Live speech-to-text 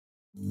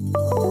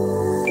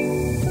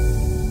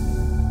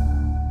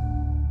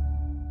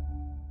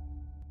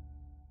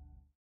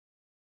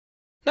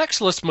Next,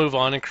 let's move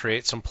on and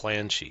create some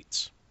plan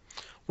sheets.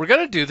 We're going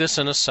to do this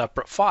in a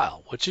separate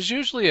file, which is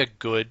usually a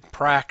good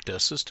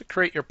practice, is to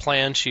create your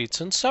plan sheets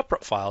in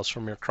separate files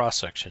from your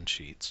cross-section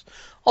sheets,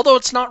 although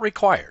it's not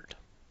required.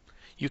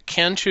 You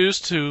can choose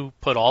to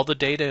put all the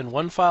data in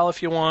one file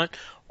if you want,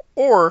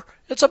 or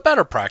it's a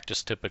better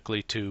practice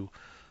typically to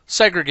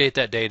segregate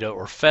that data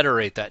or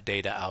federate that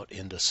data out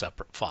into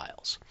separate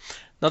files.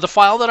 Now the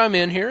file that I'm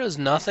in here is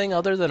nothing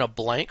other than a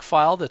blank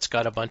file that's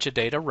got a bunch of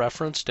data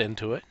referenced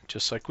into it,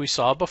 just like we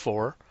saw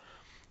before.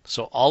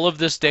 So all of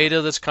this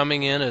data that's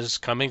coming in is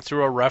coming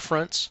through a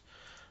reference.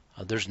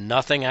 There's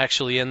nothing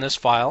actually in this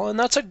file, and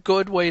that's a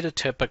good way to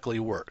typically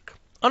work.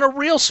 On a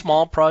real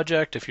small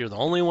project, if you're the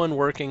only one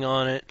working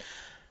on it,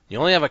 you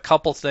only have a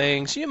couple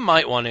things, you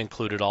might want to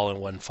include it all in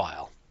one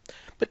file.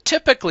 But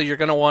typically you're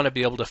going to want to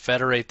be able to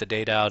federate the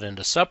data out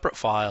into separate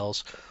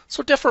files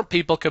so different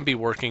people can be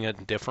working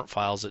in different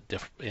files at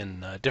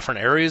different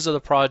areas of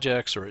the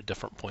projects or at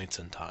different points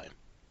in time.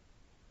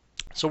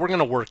 So we're going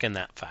to work in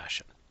that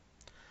fashion.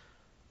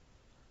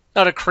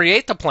 Now to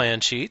create the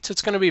plan sheets,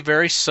 it's going to be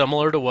very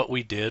similar to what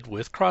we did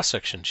with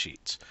cross-section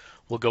sheets.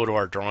 We'll go to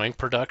our Drawing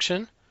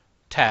Production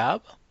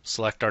tab,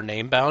 select our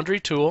Name Boundary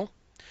tool,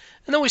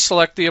 and then we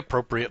select the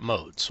appropriate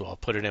mode. So I'll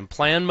put it in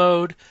Plan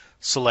mode,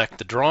 select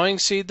the drawing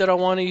seed that I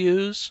want to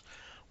use.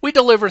 We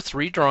deliver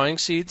 3 drawing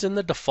seeds in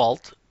the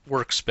default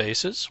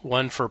workspaces,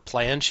 one for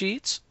plan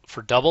sheets,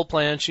 for double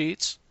plan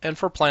sheets, and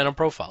for plan and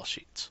profile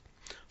sheets.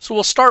 So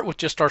we'll start with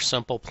just our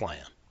simple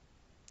plan.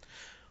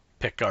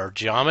 Pick our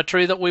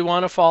geometry that we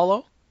want to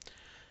follow,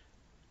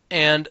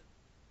 and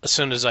as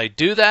soon as I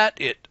do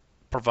that, it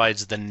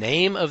provides the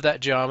name of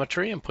that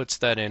geometry and puts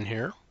that in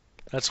here.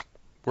 That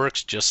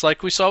works just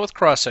like we saw with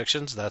cross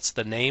sections. That's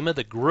the name of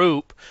the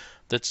group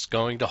that's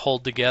going to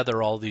hold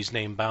together all these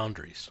name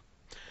boundaries.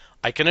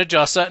 I can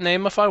adjust that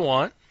name if I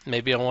want.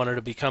 Maybe I wanted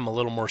to become a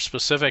little more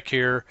specific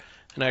here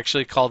and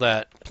actually call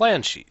that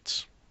plan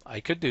sheets. I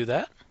could do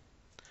that.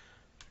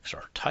 There's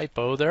our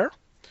typo there.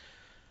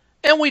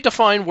 And we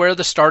define where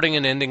the starting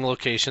and ending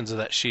locations of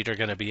that sheet are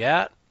going to be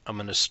at. I'm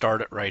going to start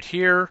it right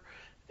here.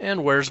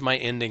 And where's my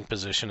ending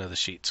position of the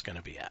sheet's going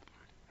to be at?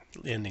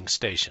 Ending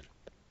station.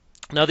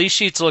 Now these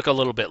sheets look a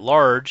little bit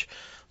large,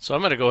 so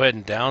I'm going to go ahead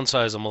and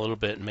downsize them a little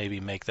bit and maybe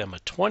make them a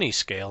 20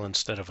 scale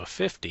instead of a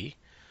 50.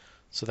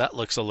 So that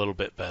looks a little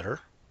bit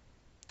better.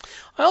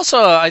 I'm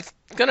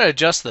going to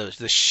adjust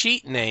the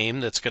sheet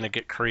name that's going to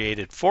get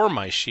created for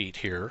my sheet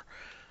here.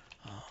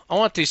 I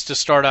want these to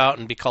start out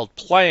and be called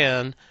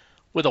Plan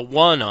with a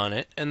 1 on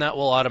it, and that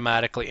will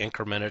automatically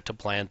increment it to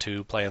Plan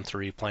 2, Plan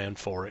 3, Plan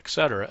 4,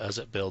 etc. as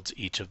it builds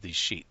each of these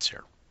sheets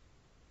here.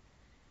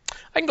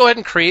 I can go ahead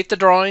and create the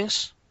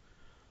drawings.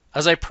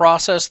 As I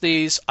process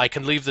these, I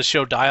can leave the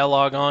show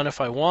dialog on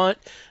if I want,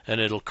 and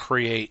it'll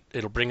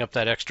bring up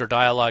that extra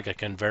dialog. I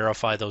can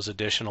verify those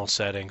additional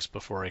settings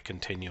before I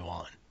continue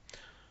on.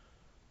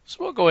 So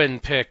we'll go ahead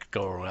and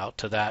go out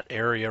to that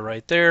area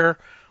right there.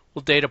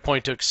 We'll data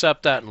point to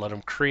accept that and let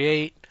them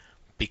create.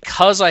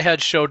 Because I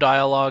had show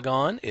dialog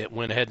on, it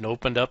went ahead and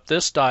opened up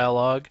this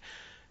dialog,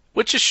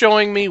 which is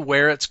showing me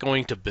where it's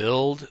going to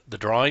build the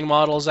drawing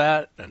models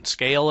at and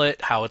scale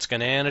it, how it's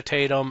going to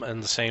annotate them,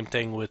 and the same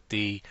thing with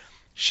the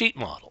sheet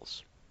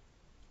models.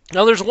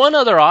 Now there's one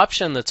other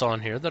option that's on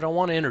here that I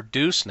want to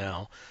introduce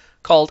now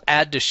called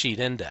Add to Sheet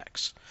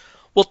Index.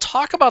 We'll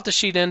talk about the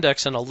sheet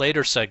index in a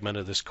later segment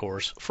of this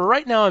course. For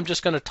right now, I'm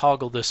just going to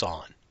toggle this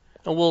on,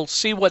 and we'll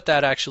see what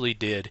that actually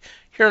did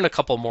here in a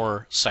couple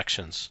more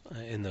sections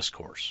in this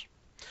course.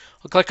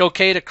 I'll click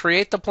OK to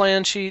create the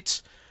plan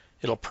sheets.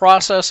 It'll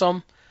process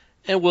them,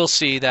 and we'll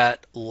see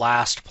that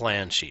last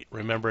plan sheet.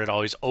 Remember, it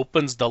always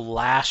opens the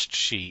last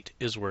sheet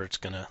is where it's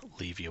going to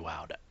leave you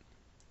out at.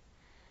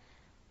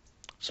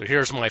 So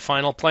here's my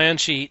final plan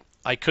sheet.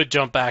 I could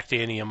jump back to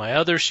any of my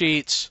other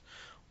sheets.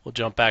 We'll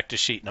jump back to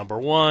sheet number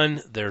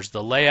 1. There's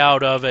the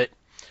layout of it.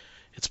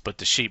 It's put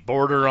the sheet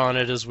border on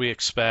it as we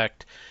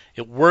expect.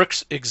 It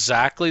works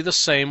exactly the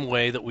same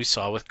way that we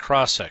saw with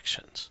cross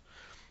sections.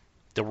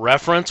 The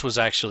reference was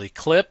actually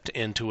clipped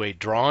into a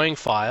drawing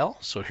file.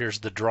 So here's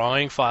the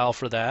drawing file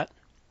for that.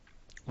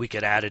 We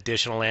could add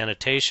additional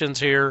annotations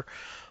here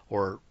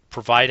or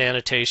provide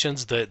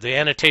annotations. The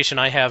annotation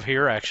I have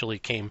here actually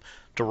came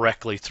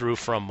directly through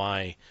from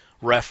my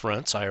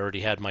reference. I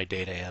already had my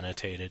data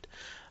annotated.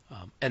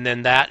 And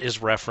then that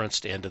is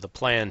referenced into the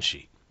plan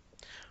sheet.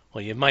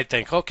 Well, you might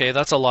think, okay,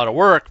 that's a lot of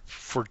work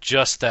for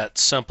just that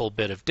simple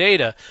bit of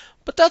data,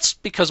 but that's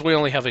because we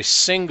only have a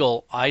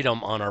single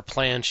item on our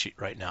plan sheet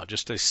right now,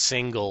 just a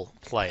single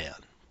plan.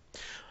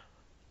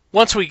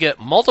 Once we get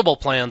multiple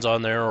plans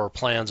on there, or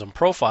plans and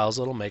profiles,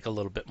 it'll make a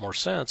little bit more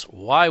sense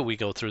why we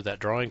go through that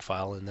drawing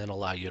file and then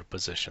allow you to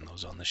position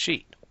those on the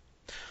sheet.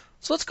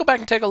 So let's go back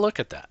and take a look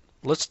at that.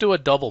 Let's do a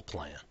double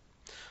plan.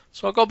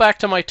 So I'll go back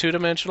to my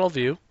two-dimensional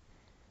view,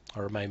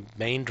 or my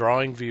main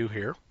drawing view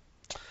here,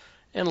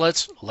 and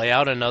let's lay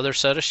out another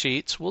set of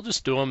sheets. We'll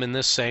just do them in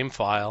this same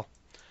file.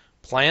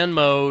 Plan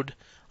mode.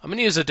 I'm going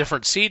to use a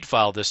different seed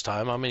file this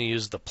time. I'm going to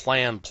use the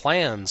plan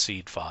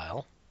seed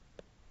file.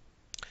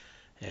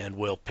 And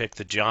we'll pick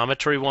the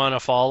geometry we want to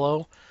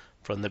follow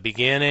from the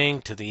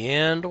beginning to the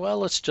end. Well,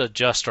 let's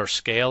adjust our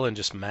scale and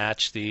just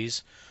match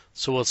these.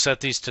 So we'll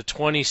set these to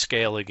 20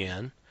 scale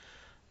again.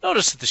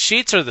 Notice that the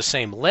sheets are the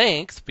same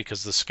length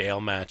because the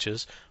scale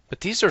matches, but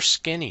these are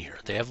skinnier.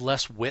 They have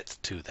less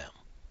width to them.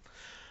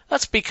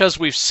 That's because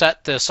we've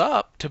set this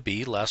up to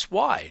be less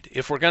wide.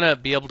 If we're going to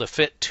be able to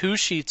fit 2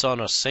 sheets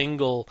on a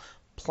single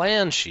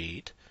plan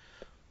sheet,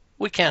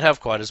 we can't have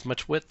quite as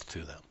much width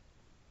to them.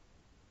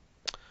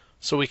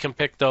 So we can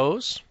pick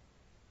those.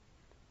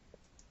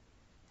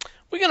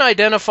 We can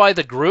identify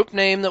the group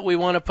name that we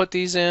want to put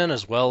these in,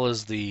 as well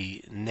as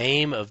the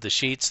name of the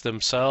sheets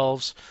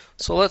themselves.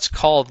 So let's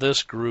call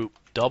this group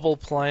double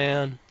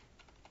plan.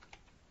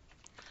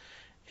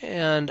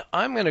 And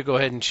I'm going to go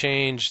ahead and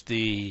change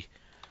the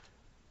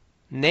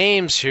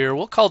names here.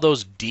 We'll call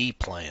those D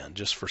plan,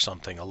 just for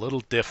something a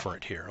little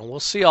different here. And we'll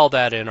see all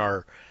that in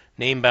our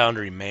name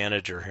boundary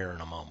manager here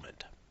in a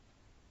moment.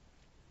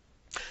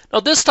 Now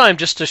this time,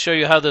 just to show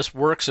you how this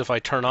works, if I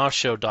turn off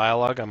show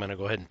dialog, I'm going to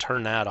go ahead and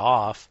turn that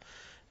off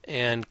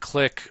and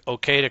click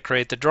OK to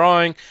create the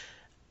drawing.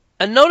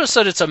 And notice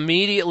that it's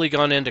immediately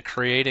gone into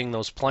creating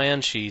those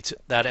plan sheets.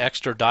 That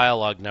extra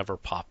dialog never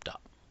popped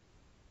up.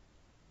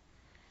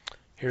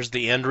 Here's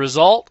the end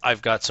result.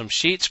 I've got some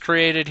sheets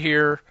created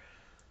here.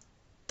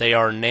 They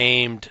are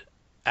named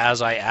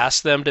as I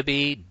asked them to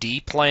be,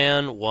 D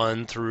plan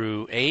 1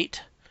 through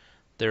 8.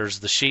 There's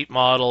the sheet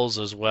models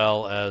as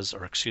well as,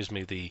 or excuse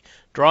me, the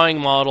drawing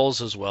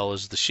models as well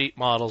as the sheet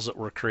models that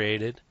were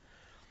created.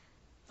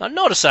 Now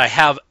notice I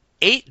have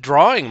 8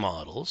 drawing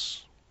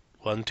models,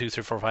 1, 2,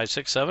 3, 4, 5,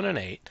 6, 7, and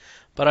 8,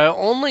 but I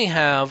only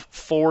have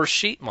 4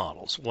 sheet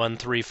models, 1,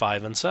 3,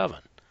 5, and 7.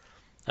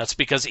 That's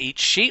because each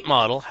sheet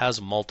model has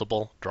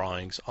multiple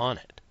drawings on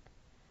it.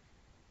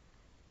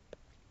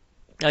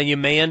 Now you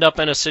may end up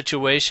in a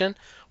situation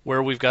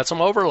where we've got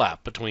some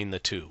overlap between the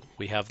two.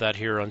 We have that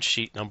here on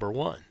sheet number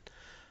 1.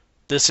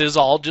 This is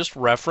all just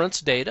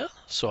reference data,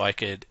 so I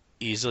could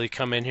easily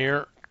come in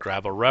here,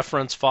 grab a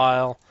reference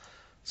file,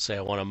 say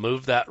I want to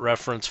move that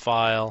reference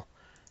file,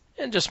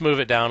 and just move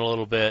it down a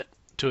little bit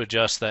to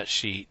adjust that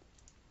sheet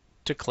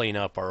to clean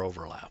up our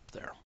overlap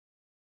there.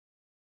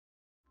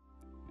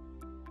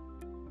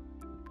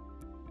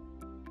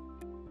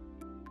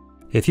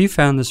 If you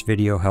found this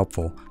video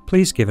helpful,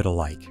 please give it a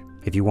like.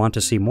 If you want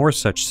to see more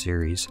such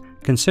series,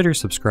 consider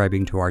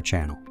subscribing to our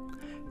channel.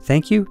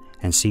 Thank you,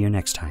 and see you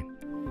next time.